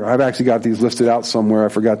here. I've actually got these listed out somewhere. I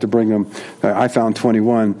forgot to bring them. I found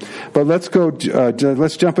 21. But let's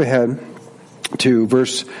jump ahead to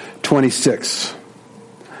verse 26.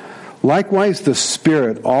 Likewise, the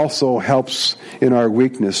Spirit also helps in our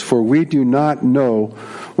weakness, for we do not know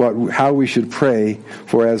how we should pray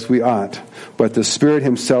for as we ought. But the Spirit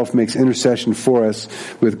himself makes intercession for us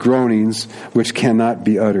with groanings which cannot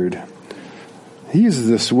be uttered. He uses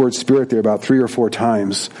this word Spirit there about 3 or 4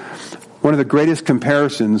 times. One of the greatest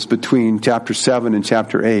comparisons between chapter 7 and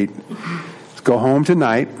chapter 8 is go home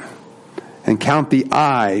tonight and count the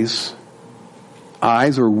eyes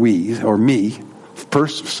or we or me,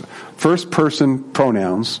 first person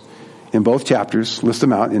pronouns in both chapters. List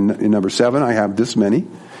them out. In number 7, I have this many.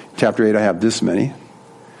 Chapter 8, I have this many.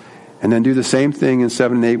 And then do the same thing in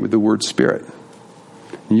 7 and 8 with the word Spirit.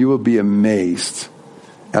 And you will be amazed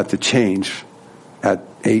at the change at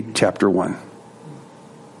 8, chapter 1.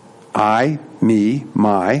 I, me,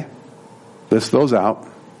 my. List those out.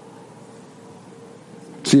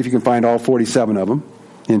 See if you can find all 47 of them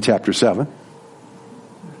in chapter 7.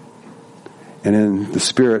 And in the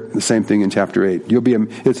Spirit, the same thing in chapter 8.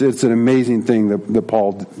 It's an amazing thing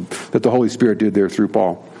that the Holy Spirit did there through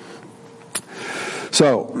Paul.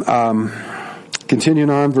 So,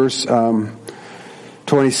 continuing on, verse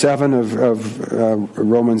 27 of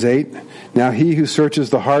Romans 8. Now he who searches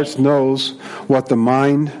the hearts knows what the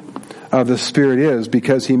mind of the Spirit is,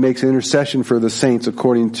 because he makes intercession for the saints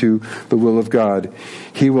according to the will of God.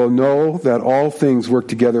 He will know that all things work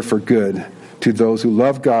together for good to those who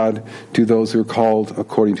love God, to those who are called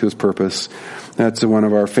according to his purpose. That's one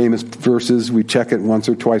of our famous verses. We check it once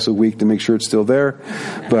or twice a week to make sure it's still there,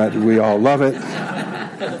 but we all love it.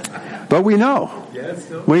 But we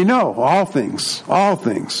know all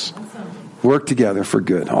things work together for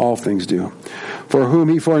good. All things do. For whom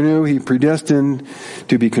he foreknew, he predestined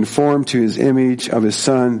to be conformed to his image of his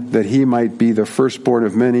Son, that he might be the firstborn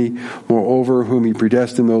of many. Moreover, whom he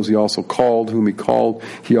predestined, those he also called. Whom he called,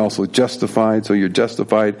 he also justified. So you're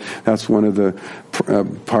justified. That's one of the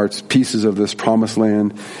pieces of this promised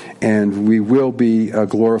land. And we will be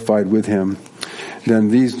glorified with him. Then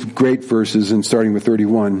these great verses, and starting with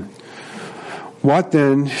 31. What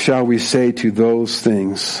then shall we say to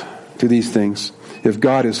these things? If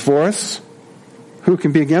God is for us, who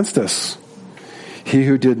can be against us? He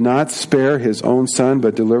who did not spare his own Son,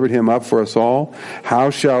 but delivered him up for us all,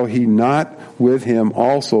 how shall he not with him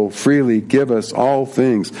also freely give us all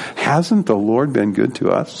things? Hasn't the Lord been good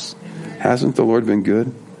to us? Hasn't the Lord been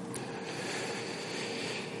good?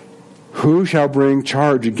 Who shall bring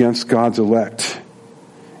charge against God's elect?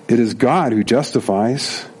 It is God who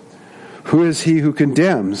justifies. Who is he who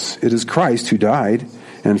condemns? It is Christ who died,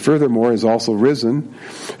 and furthermore is also risen,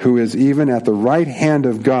 who is even at the right hand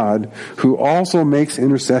of God, who also makes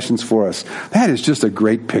intercessions for us. That is just a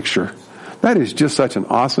great picture. That is just such an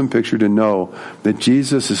awesome picture to know that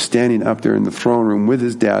Jesus is standing up there in the throne room with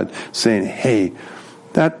his dad saying, hey,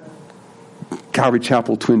 that Calvary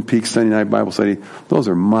Chapel, Twin Peaks, Sunday night Bible study, those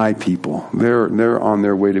are my people. They're on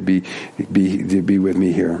their way to be with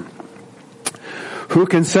me here. Who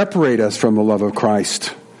can separate us from the love of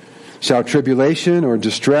Christ? Shall tribulation or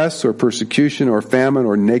distress or persecution or famine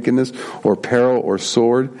or nakedness or peril or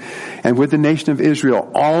sword? And with the nation of Israel,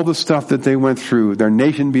 all the stuff that they went through, their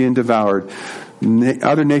nation being devoured,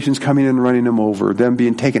 other nations coming in and running them over, them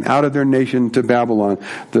being taken out of their nation to Babylon,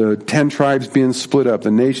 the 10 tribes being split up, the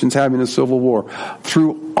nations having a civil war.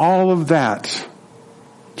 Through all of that,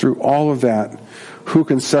 who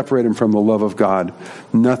can separate him from the love of God?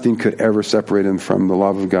 Nothing could ever separate him from the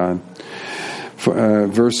love of God.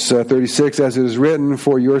 Verse 36, as it is written,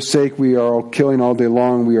 for your sake we are all killing all day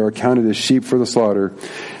long, we are accounted as sheep for the slaughter.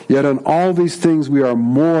 Yet in all these things we are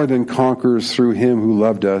more than conquerors through him who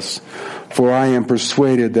loved us. For I am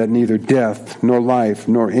persuaded that neither death, nor life,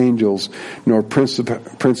 nor angels, nor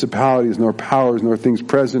principalities, nor powers, nor things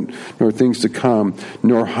present, nor things to come,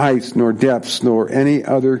 nor heights, nor depths, nor any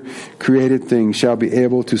other created thing shall be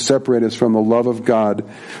able to separate us from the love of God,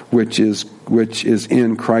 which is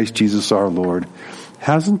in Christ Jesus our Lord.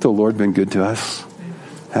 Hasn't the Lord been good to us?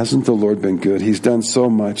 Hasn't the Lord been good? He's done so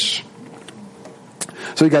much.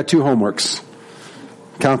 So you got 2 homeworks.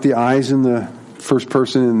 Count the eyes in the first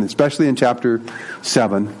person, and especially in chapter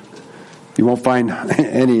 7. You won't find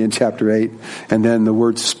any in chapter 8. And then the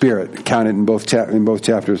word spirit, count it in both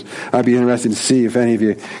chapters. I'd be interested to see if any of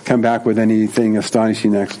you come back with anything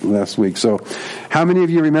astonishing last week. So how many of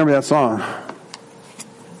you remember that song?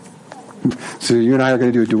 So you and I are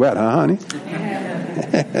going to do a duet, huh, honey?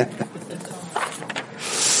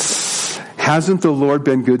 Hasn't the Lord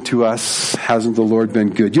been good to us? Hasn't the Lord been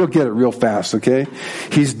good? You'll get it real fast, okay?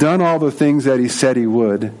 He's done all the things that he said he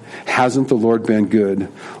would. Hasn't the Lord been good?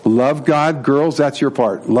 Love God, girls, that's your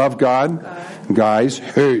part. Love God. Guys,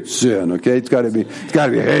 hate sin, okay? It's got to be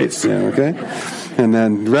hate sin, okay? And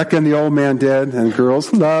then reckon the old man dead, and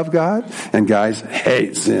girls, love God, and guys,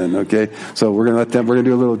 hate sin, okay? So we're going to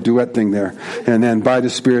do a little duet thing there. And then by the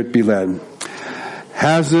Spirit be led.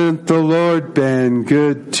 Hasn't the Lord been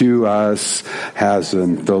good to us?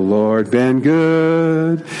 Hasn't the Lord been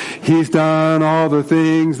good? He's done all the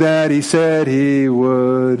things that he said he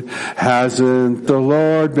would. Hasn't the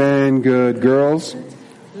Lord been good? Girls?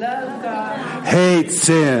 Love God. Hate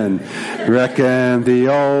sin. Reckon the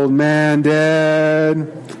old man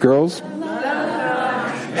dead. Girls?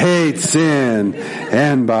 Hate sin,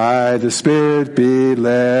 and by the Spirit be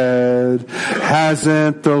led.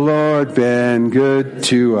 Hasn't the Lord been good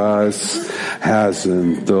to us?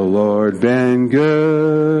 Hasn't the Lord been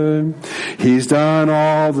good? He's done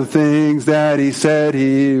all the things that he said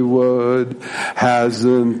he would.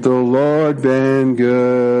 Hasn't the Lord been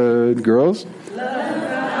good? Girls?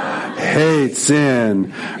 Hate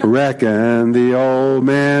sin, reckon the old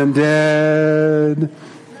man dead.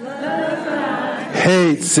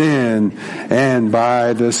 Hate sin, and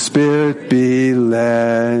by the Spirit be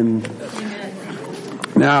led.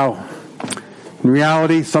 Now, in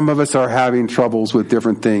reality, some of us are having troubles with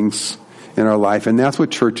different things in our life, and that's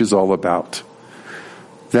what church is all about.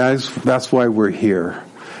 That's why we're here.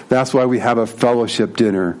 That's why we have a fellowship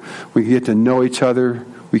dinner. We get to know each other.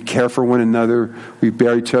 We care for one another. We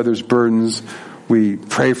bear each other's burdens. We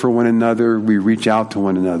pray for one another. We reach out to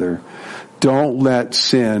one another. Don't let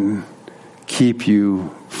sin keep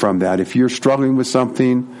you from that. If you're struggling with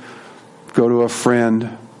something, go to a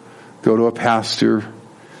friend, go to a pastor,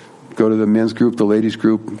 go to the men's group, the ladies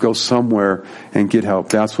group, go somewhere and get help.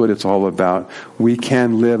 That's what it's all about. We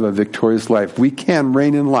can live a victorious life. We can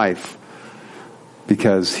reign in life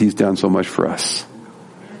because he's done so much for us.